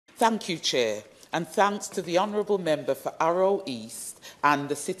Thank you, Chair, and thanks to the Honourable Member for Arrow East and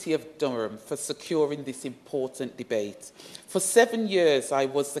the City of Durham for securing this important debate. For 7 years, I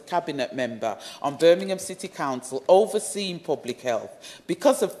was the Cabinet Member on Birmingham City Council overseeing public health.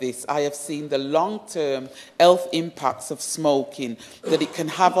 Because of this, I have seen the long-term health impacts of smoking that it can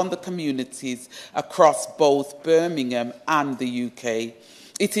have on the communities across both Birmingham and the UK.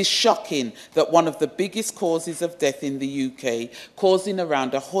 It is shocking that one of the biggest causes of death in the UK, causing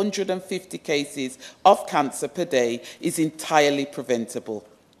around 150 cases of cancer per day, is entirely preventable.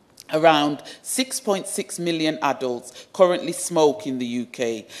 Around 6.6 million adults currently smoke in the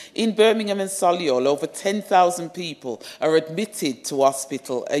UK. In Birmingham and Solihull, over 10,000 people are admitted to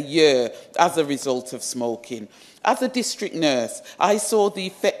hospital a year as a result of smoking. As a district nurse, I saw the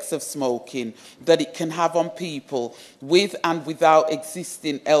effects of smoking that it can have on people with and without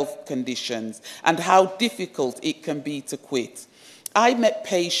existing health conditions and how difficult it can be to quit. I met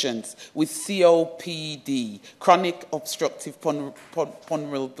patients with COPD, chronic obstructive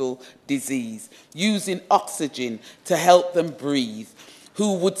pulmonary disease, using oxygen to help them breathe,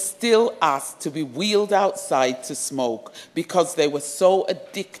 who would still ask to be wheeled outside to smoke because they were so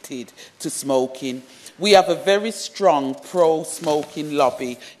addicted to smoking. We have a very strong pro-smoking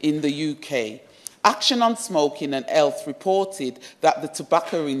lobby in the UK. Action on Smoking and Health reported that the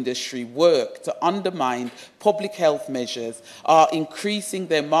tobacco industry work to undermine public health measures, are increasing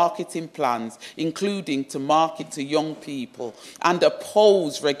their marketing plans, including to market to young people, and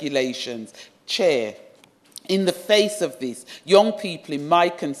oppose regulations. Chair, in the face of this, young people in my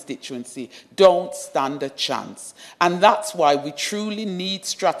constituency don't stand a chance. And that's why we truly need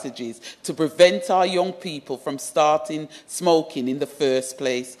strategies to prevent our young people from starting smoking in the first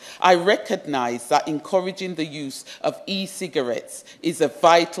place. I recognise that encouraging the use of e-cigarettes is a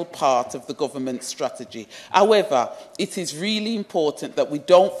vital part of the government's strategy. However, it is really important that we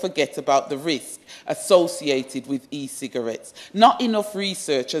don't forget about the risk associated with e-cigarettes. Not enough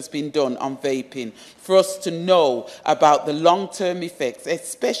research has been done on vaping for us to know about the long-term effects,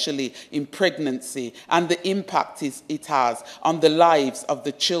 especially in pregnancy, and the impact it has on the lives of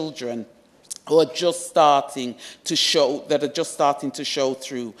the children who are just starting to show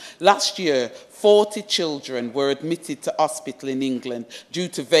through. Last year, 40 children were admitted to hospital in England due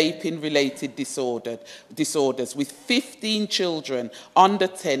to vaping-related disorders, with 15 children under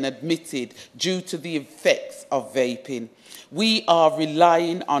 10 admitted due to the effects of vaping. We are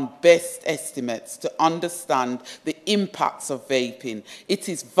relying on best estimates to understand the impacts of vaping. It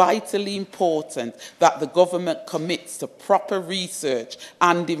is vitally important that the government commits to proper research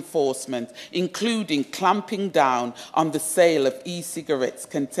and enforcement, including clamping down on the sale of e-cigarettes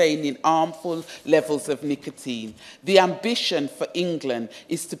containing harmful levels of nicotine. The ambition for England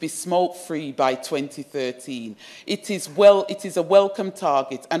is to be smoke-free by 2013. It is a welcome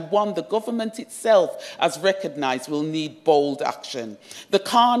target, and one the government itself has recognised will need bold action. The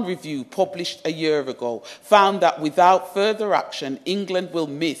Khan Review, published a year ago, found that without further action, England will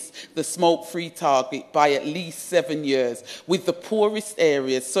miss the smoke-free target by at least 7 years, with the poorest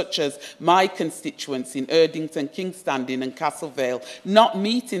areas, such as my constituency in Erdington, King's Standing and Castle Vale, not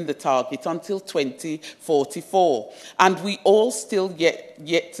meeting the target until 2044. And we all still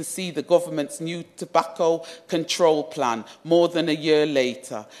yet to see the government's new tobacco control plan more than a year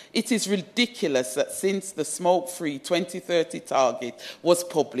later. It is ridiculous that since the smoke-free 2030 target was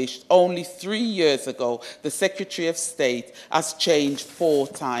published only 3 years ago, the Secretary of State has changed 4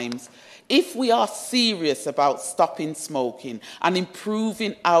 times. If we are serious about stopping smoking and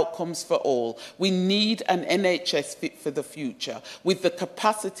improving outcomes for all, we need an NHS fit for the future, with the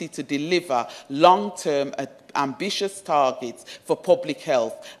capacity to deliver long-term ambitious targets for public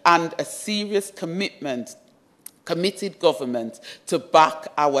health and a serious committed government to back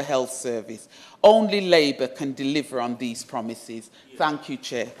our health service. Only Labour can deliver on these promises. Thank you,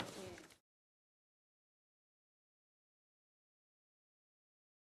 Chair.